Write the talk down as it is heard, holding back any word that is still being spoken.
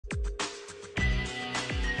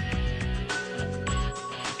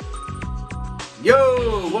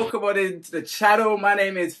Yo, welcome on into the channel. My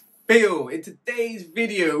name is Phil. In today's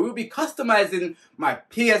video, we'll be customizing my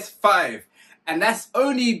PS5, and that's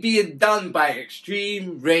only being done by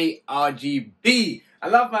eXtremeRate RGB. I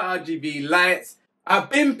love my RGB lights. I've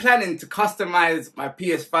been planning to customize my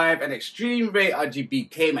PS5, and eXtremeRate RGB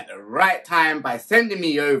came at the right time by sending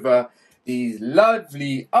me over these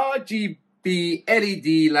lovely RGB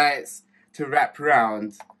LED lights to wrap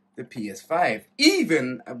around the PS5.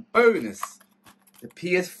 Even a bonus, the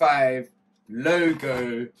PS5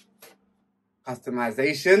 logo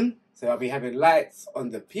customization. So I'll be having lights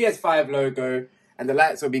on the PS5 logo, and the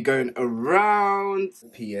lights will be going around the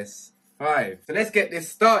PS5. So let's get this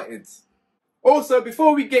started. Also,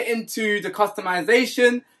 before we get into the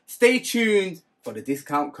customization, stay tuned for the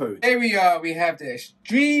discount code. Here we are, we have the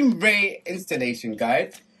eXtremeRate installation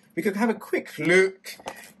guide. We could have a quick look.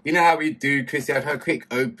 You know how we do, Chrissy, I've had a quick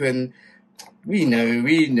open. We know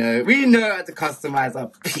how to customize our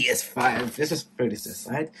PS5. Let's just throw this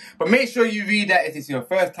aside. But make sure you read that if it's your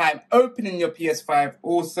first time opening your PS5.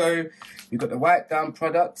 Also, we've got the wipe down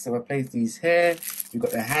products, so I place these here. We've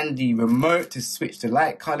got the handy remote to switch the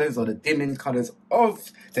light colors or the dimming colors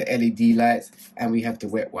of the LED lights. And we have the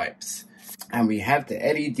wet wipes. And we have the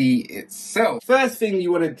LED itself. First thing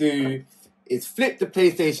you want to do is flip the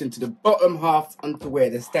PlayStation to the bottom half onto where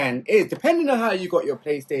the stand is, depending on how you got your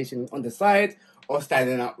PlayStation, on the side or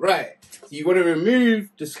standing upright. So you want to remove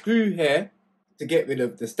the screw here to get rid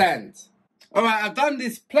of the stand. Alright, I've done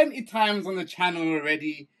this plenty times on the channel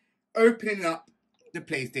already, opening up the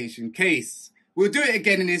PlayStation case. We'll do it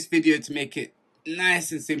again in this video to make it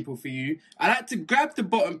nice and simple for you. I like to grab the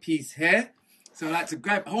bottom piece here. So I like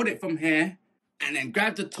to hold it from here, and then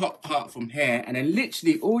grab the top part from here, and then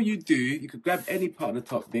literally all you do, you could grab any part of the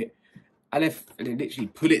top bit, and then literally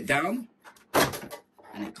pull it down,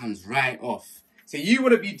 and it comes right off. So you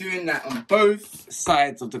want to be doing that on both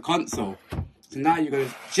sides of the console. So now you're going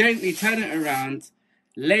to gently turn it around,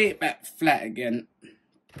 lay it back flat again,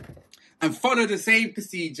 and follow the same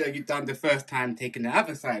procedure you've done the first time taking the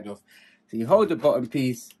other side off. So you hold the bottom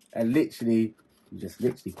piece, and you just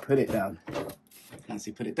put it down. Once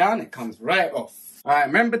you put it down, it comes right off. Alright,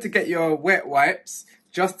 remember to get your wet wipes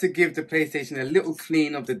just to give the PlayStation a little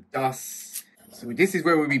clean of the dust. So this is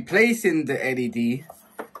where we'll be placing the LED.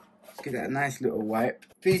 Give that a nice little wipe.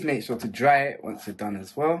 Please make sure to dry it once you're done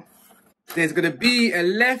as well. There's going to be a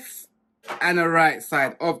left and a right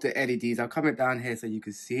side of the LEDs. I'll come it down here so you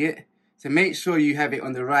can see it. So make sure you have it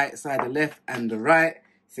on the right side, the left and the right,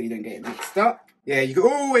 so you don't get it mixed up. Yeah, you can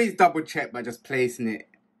always double check by just placing it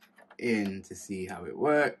in to see how it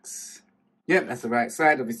works. Yep, that's the right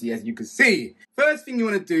side, obviously, as you can see. First thing you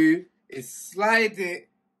want to do is slide it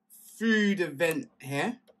through the vent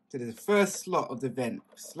here. So there's the first slot of the vent.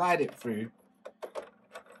 Slide it through.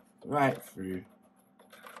 Right through.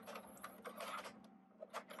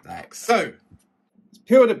 Like so. Let's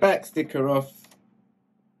peel the back sticker off.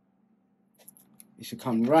 It should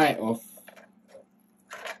come right off.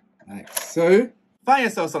 Like so. Find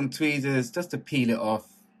yourself some tweezers just to peel it off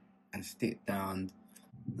and stick down.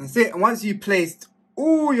 That's it. And once you've placed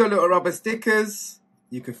all your little rubber stickers,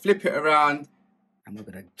 you can flip it around, and we're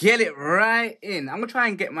gonna get it right in. I'm gonna try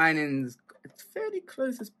and get mine in as fairly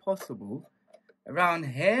close as possible. Around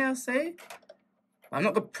here, I'll say. I'm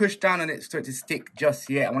not gonna push down on it for it to stick just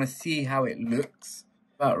yet. I wanna see how it looks.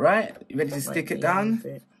 About right? You ready to stick it down?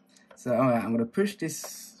 So alright, I'm gonna push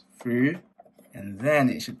this through, and then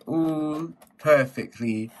it should all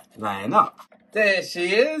perfectly line up. There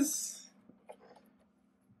she is.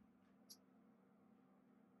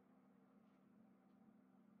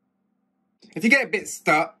 If you get a bit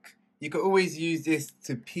stuck, you can always use this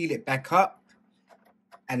to peel it back up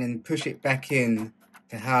and then push it back in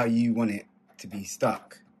to how you want it to be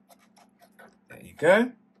stuck. There you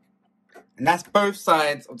go. And that's both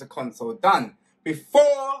sides of the console done.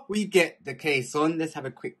 Before we get the case on, let's have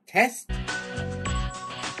a quick test.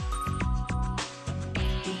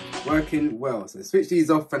 Working well. So switch these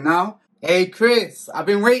off for now. Hey Chris, I've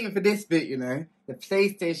been waiting for this bit, you know. The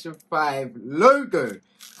PlayStation 5 logo.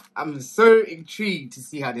 I'm so intrigued to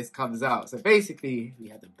see how this comes out. So basically, we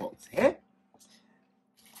have the box here.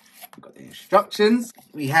 We've got the instructions.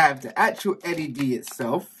 We have the actual LED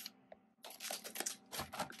itself.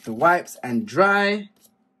 The wipes and dry.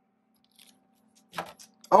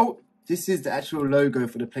 Oh, this is the actual logo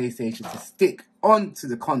for the PlayStation to stick onto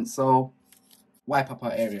the console. Wipe up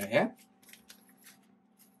our area here.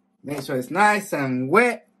 Make sure it's nice and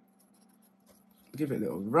wet. Give it a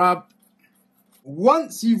little rub.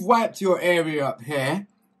 Once you've wiped your area up here,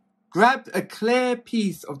 grab a clear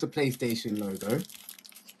piece of the PlayStation logo.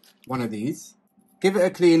 One of these. Give it a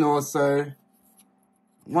clean also.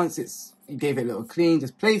 Once you gave it a little clean,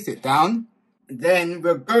 just place it down. Then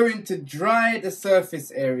we're going to dry the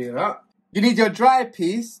surface area up. You need your dry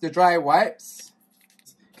piece, the dry wipes.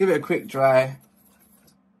 Give it a quick dry.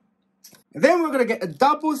 And then we're going to get a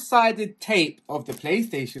double-sided tape of the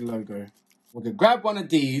PlayStation logo. We're going to grab one of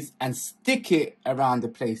these and stick it around the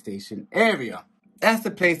PlayStation area. That's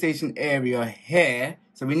the PlayStation area here.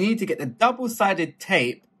 So we need to get the double-sided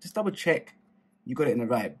tape. Just double check you got it in the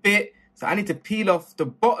right bit. So I need to peel off the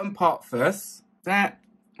bottom part first. And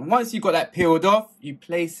once you've got that peeled off, you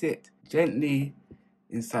place it gently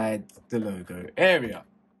inside the logo area.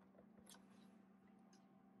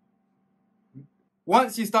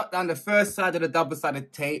 Once you stuck down the first side of the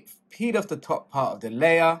double-sided tape, peel off the top part of the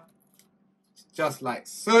layer, just like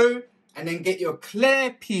so, and then get your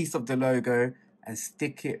clear piece of the logo and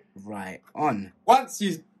stick it right on. Once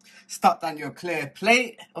you stuck down your clear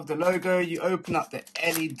plate of the logo, you open up the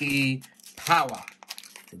LED power.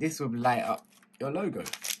 So this will light up your logo.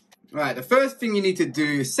 Right, the first thing you need to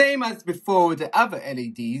do, same as before with the other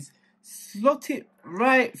LEDs, slot it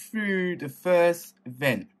right through the first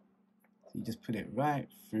vent. You just put it right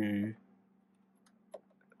through,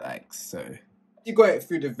 like so. You got it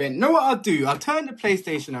through the vent. Know what I'll do? I'll turn the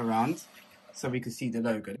PlayStation around so we can see the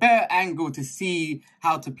logo. Better angle to see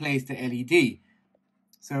how to place the LED.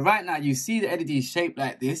 So right now you see the LED shaped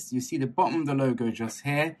like this. You see the bottom of the logo just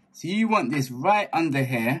here. So you want this right under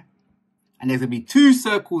here. And there's going to be two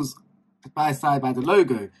circles by side by the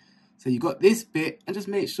logo. So you got this bit and just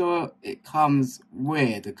make sure it comes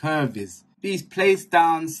where the curve is. These placed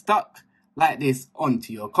down, stuck like this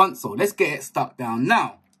onto your console. Let's get it stuck down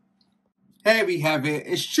now. Here we have it.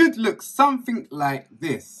 It should look something like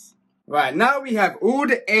this. Right, now we have all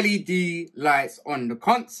the LED lights on the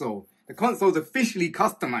console. The console's officially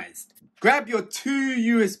customized. Grab your two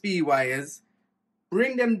USB wires,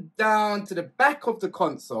 bring them down to the back of the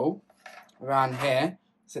console, around here,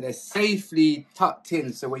 so they're safely tucked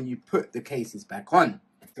in so when you put the cases back on.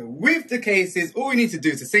 So with the cases, all you need to do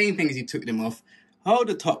is the same thing as you took them off. Hold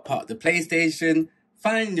the top part of the PlayStation,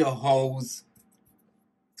 find your holes,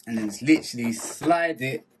 and then just literally slide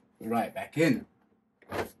it right back in.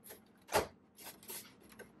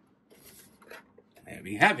 There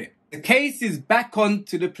we have it. The case is back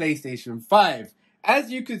onto the PlayStation 5. As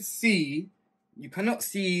you could see, you cannot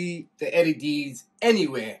see the LEDs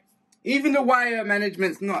anywhere. Even the wire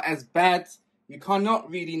management's not as bad. You cannot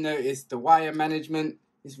really notice the wire management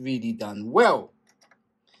is really done well.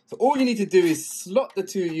 So all you need to do is slot the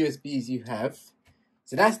two USBs you have.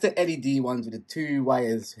 So that's the LED ones with the two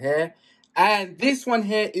wires here. And this one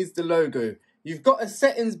here is the logo. You've got a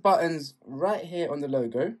settings buttons right here on the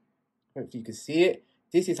logo. Hopefully you can see it.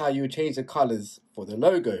 This is how you would change the colors for the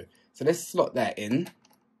logo. So let's slot that in.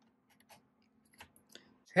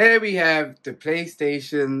 Here we have the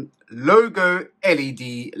PlayStation logo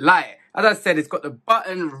LED light. As I said, it's got the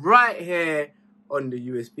button right here on the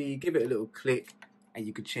USB. Give it a little click and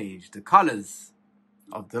you could change the colors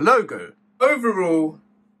of the logo. Overall,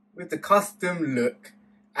 with the custom look,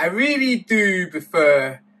 I really do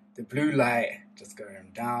prefer the blue light just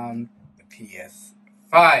going down the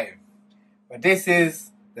PS5. But this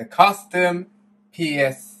is the custom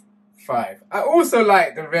PS5. I also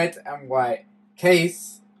like the red and white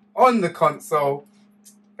case on the console.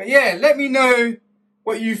 But yeah, let me know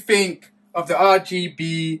what you think of the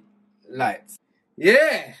RGB lights.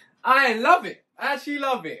 Yeah, I love it. I actually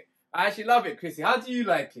love it. I actually love it, Chrissy. How do you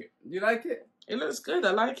like it? Do you like it? It looks good.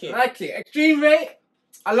 I like it. I like it. eXtremeRate,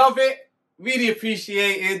 I love it. Really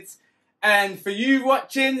appreciate it. And for you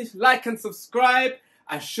watching, like and subscribe.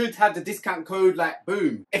 I should have the discount code like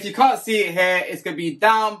boom. If you can't see it here, it's going to be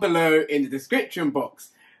down below in the description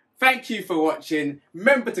box. Thank you for watching.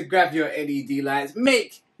 Remember to grab your LED lights.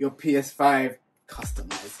 Make your PS5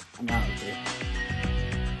 customized. I'm out of here.